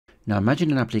Now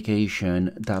imagine an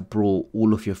application that brought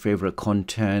all of your favorite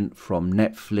content from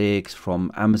Netflix,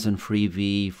 from Amazon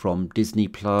Freevee, from Disney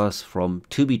Plus, from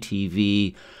Tubi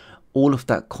TV, all of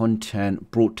that content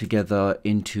brought together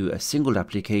into a single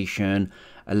application,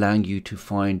 allowing you to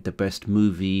find the best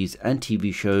movies and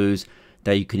TV shows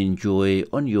that you can enjoy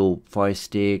on your Fire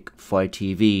Stick, Fire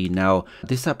TV. Now,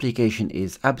 this application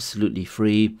is absolutely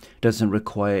free, doesn't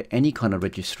require any kind of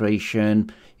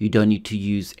registration, you don't need to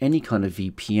use any kind of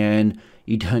VPN,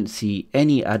 you don't see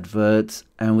any adverts,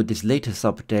 and with this latest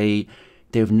update,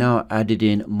 they've now added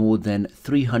in more than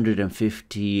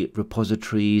 350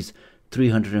 repositories,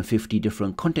 350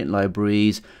 different content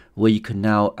libraries where you can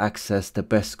now access the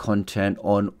best content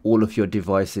on all of your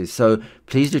devices. So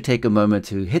please do take a moment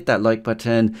to hit that like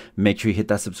button, make sure you hit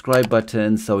that subscribe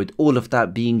button. So with all of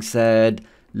that being said,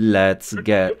 let's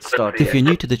get started. If you're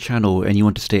new to the channel and you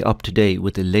want to stay up to date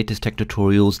with the latest tech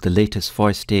tutorials, the latest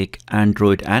Fire Stick,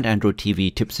 Android and Android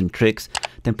TV tips and tricks,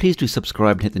 then please do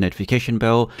subscribe and hit the notification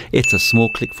bell. It's a small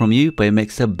click from you, but it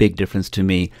makes a big difference to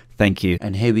me. Thank you.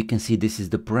 And here we can see this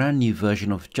is the brand new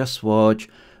version of JustWatch,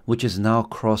 which has now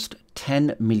crossed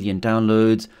 10 million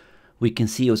downloads. We can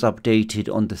see it was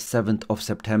updated on the 7th of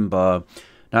September.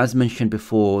 Now, as mentioned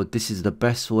before, this is the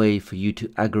best way for you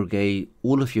to aggregate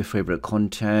all of your favorite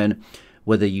content,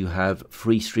 whether you have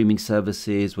free streaming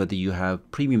services, whether you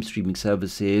have premium streaming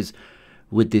services.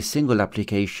 With this single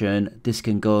application, this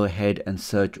can go ahead and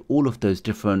search all of those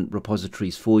different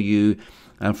repositories for you,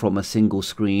 and from a single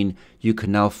screen you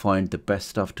can now find the best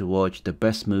stuff to watch, the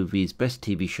best movies, best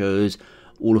TV shows.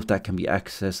 All of that can be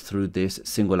accessed through this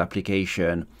single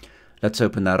application. Let's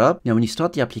open that up. Now when you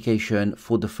start the application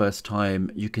for the first time,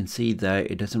 you can see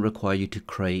that it doesn't require you to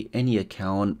create any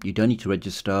account, you don't need to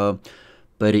register,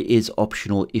 but it is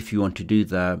optional if you want to do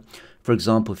that. For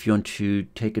example, if you want to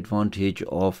take advantage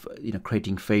of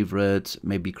creating favorites,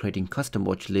 maybe creating custom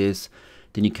watch lists,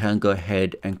 then you can go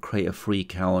ahead and create a free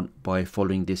account by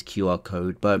following this QR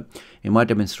code. But in my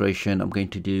demonstration, I'm going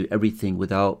to do everything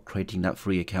without creating that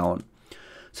free account.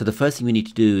 So the first thing we need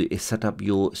to do is set up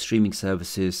your streaming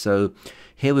services. So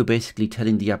here we're basically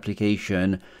telling the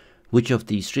application which of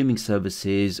the streaming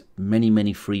services,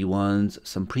 many free ones,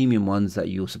 some premium ones that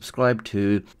you'll subscribe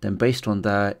to, then based on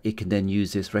that, it can then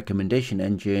use this recommendation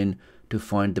engine to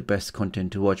find the best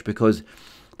content to watch, because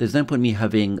there's no point me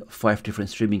having 5 different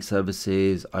streaming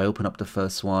services. I open up the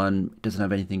first one, it doesn't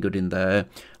have anything good in there.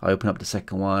 I open up the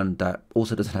second one, that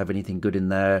also doesn't have anything good in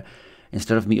there.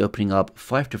 Instead of me opening up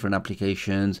 5 different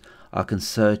applications, I can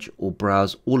search or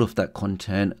browse all of that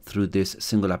content through this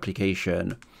single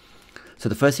application. So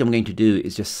the first thing I'm going to do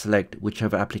is just select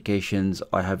whichever applications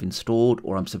I have installed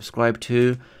or I'm subscribed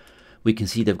to. We can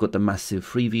see they've got the massive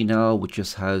freebie now, which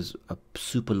just has a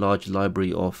super large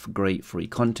library of great free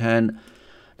content.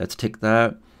 Let's tick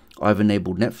that. I've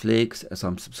enabled Netflix as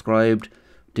I'm subscribed,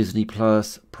 Disney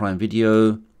Plus, Prime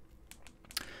Video.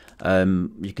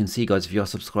 You can see, guys, if you are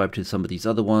subscribed to some of these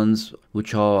other ones,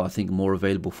 which are I think more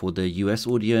available for the US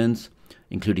audience,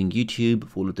 including YouTube,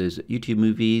 for all of those YouTube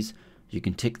movies, you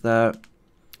can tick that.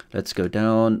 Let's go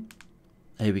down.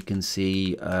 Here we can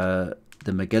see the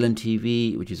Magellan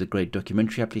TV, which is a great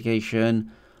documentary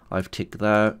application. I've ticked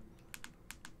that.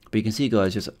 But you can see,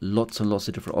 guys, just lots and lots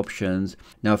of different options.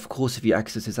 Now, of course, if you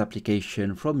access this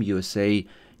application from USA,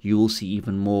 you will see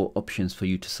even more options for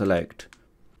you to select.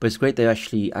 But it's great they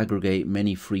actually aggregate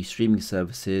many free streaming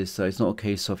services, so it's not a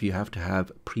case of you have to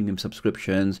have premium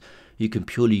subscriptions. You can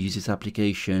purely use this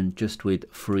application just with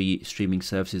free streaming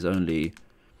services only.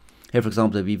 Here, for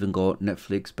example, they've even got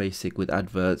Netflix Basic with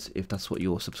adverts if that's what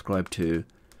you're subscribed to.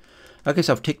 Okay,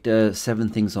 so I've ticked 7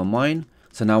 things on mine.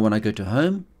 So now when I go to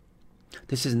home,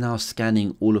 this is now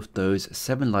scanning all of those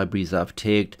 7 libraries that I've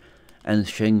ticked and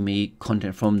showing me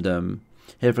content from them.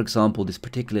 Here, for example, this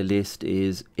particular list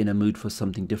is in a mood for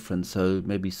something different, so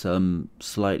maybe some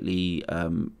slightly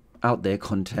out there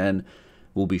content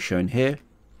will be shown here.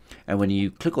 And when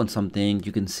you click on something,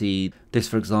 you can see this,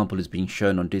 for example, is being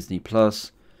shown on Disney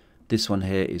Plus. This one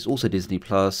here is also Disney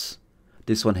Plus.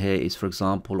 This one here is, for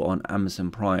example, on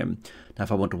Amazon Prime. Now,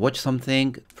 if I want to watch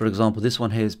something, for example, this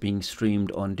one here is being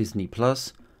streamed on Disney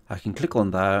Plus. I can click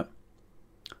on that.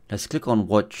 Let's click on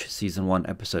Watch Season 1,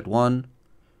 Episode 1.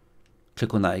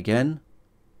 Click on that again.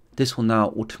 This will now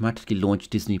automatically launch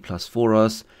Disney Plus for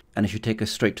us, and it should take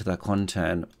us straight to that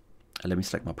content. Let me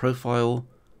select my profile.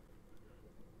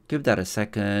 Give that a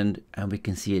second and we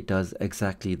can see it does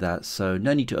exactly that. So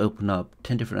no need to open up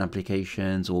 10 different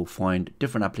applications or find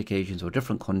different applications or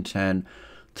different content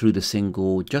through the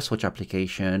single JustWatch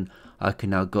application. I can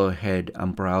now go ahead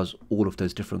and browse all of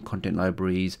those different content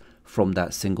libraries from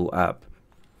that single app.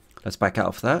 Let's back out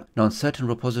of that. Now, in certain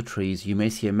repositories, you may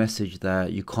see a message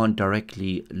that you can't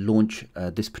directly launch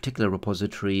this particular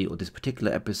repository or this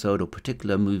particular episode or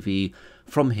particular movie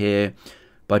from here.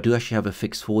 But I do actually have a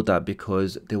fix for that,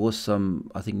 because there was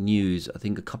some, I think, news, I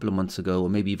think a couple of months ago, or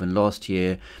maybe even last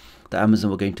year, that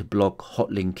Amazon were going to block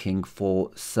hot linking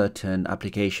for certain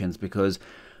applications because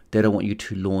they don't want you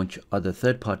to launch other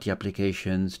third-party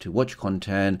applications to watch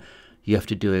content. You have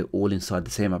to do it all inside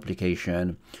the same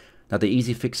application. Now, the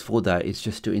easy fix for that is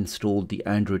just to install the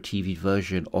Android TV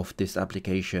version of this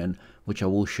application, which I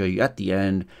will show you at the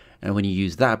end. And when you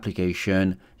use that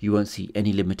application, you won't see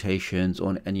any limitations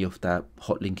on any of that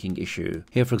hot linking issue.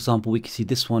 Here, for example, we can see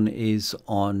this one is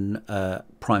on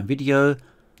Prime Video.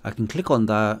 I can click on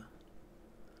that.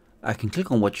 I can click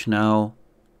on Watch Now.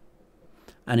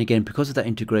 And again, because of that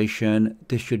integration,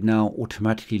 this should now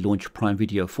automatically launch Prime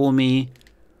Video for me.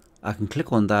 I can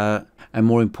click on that, and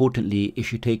more importantly, it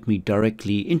should take me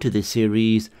directly into this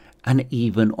series and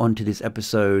even onto this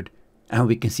episode, and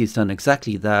we can see it's done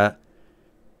exactly that,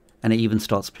 and it even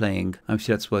starts playing. I'm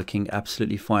sure that's working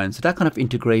absolutely fine. So that kind of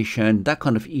integration, that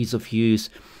kind of ease of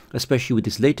use, especially with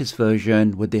this latest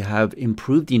version where they have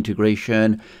improved the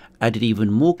integration, added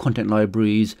even more content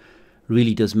libraries,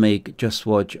 really does make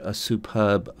JustWatch a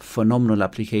superb, phenomenal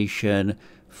application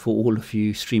for all of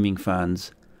you streaming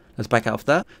fans. Let's back out of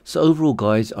that. So overall,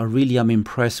 guys, I really am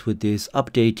impressed with this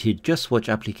updated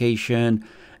JustWatch application.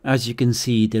 As you can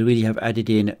see, they really have added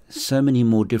in so many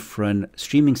more different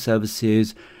streaming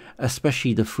services,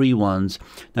 especially the free ones.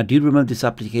 Now, do remember this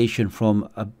application from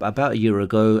about a year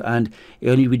ago, and it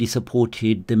only really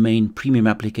supported the main premium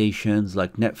applications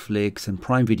like Netflix and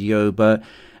Prime Video. But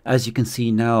as you can see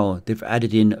now, they've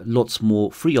added in lots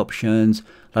more free options,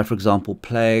 like for example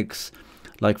Plex,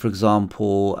 like for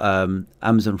example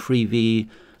Amazon Freevee,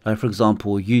 like for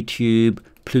example YouTube,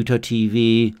 Pluto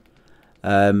TV,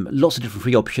 lots of different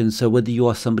free options. So whether you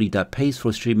are somebody that pays for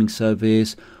a streaming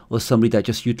service or somebody that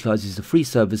just utilizes the free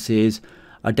services,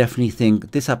 I definitely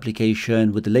think this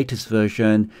application with the latest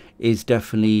version is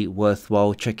definitely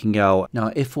worthwhile checking out.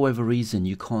 Now, if for whatever reason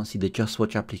you can't see the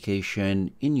JustWatch application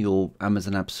in your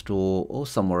Amazon App Store or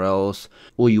somewhere else,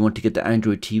 or you want to get the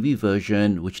Android TV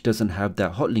version which doesn't have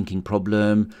that hot linking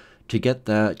problem, to get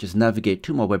that, just navigate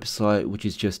to my website, which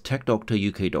is just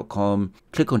tdoctoruk.com,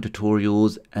 click on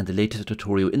tutorials, and the latest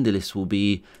tutorial in the list will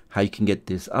be how you can get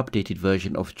this updated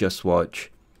version of JustWatch.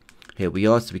 Here we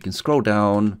are, so we can scroll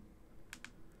down.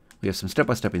 We have some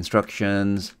step-by-step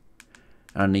instructions.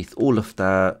 Underneath all of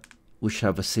that, we should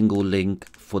have a single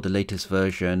link for the latest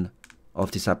version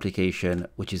of this application,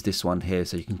 which is this one here.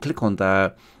 So you can click on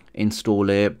that,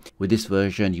 install it. With this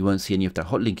version, you won't see any of that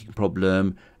hot linking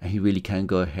problem, and you really can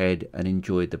go ahead and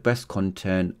enjoy the best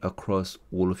content across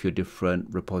all of your different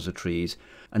repositories.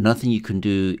 Another thing you can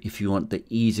do if you want the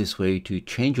easiest way to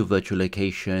change your virtual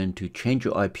location, to change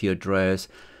your IP address,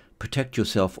 protect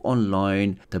yourself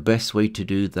online, the best way to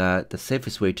do that, the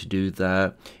safest way to do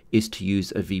that is to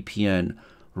use a VPN.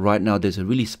 Right now there's a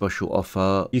really special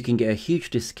offer. You can get a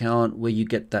huge discount where you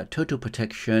get that total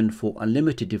protection for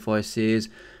unlimited devices.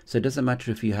 So it doesn't matter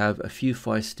if you have a few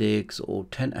Fire Sticks or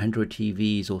 10 Android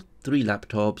TVs or 3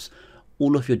 laptops,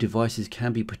 all of your devices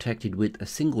can be protected with a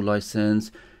single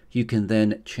license. You can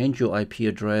then change your IP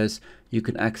address, you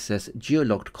can access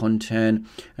geo-locked content,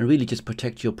 and really just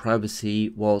protect your privacy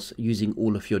whilst using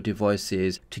all of your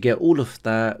devices. To get all of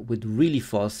that with really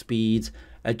fast speeds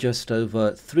at just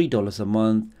over $3 a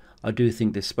month, I do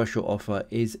think this special offer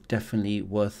is definitely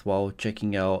worthwhile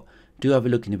checking out. Do have a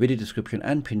look in the video description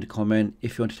and pinned comment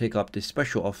if you want to take up this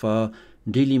special offer.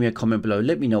 Do leave me a comment below,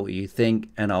 let me know what you think,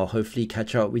 and I'll hopefully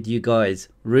catch up with you guys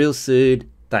real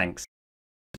soon. Thanks.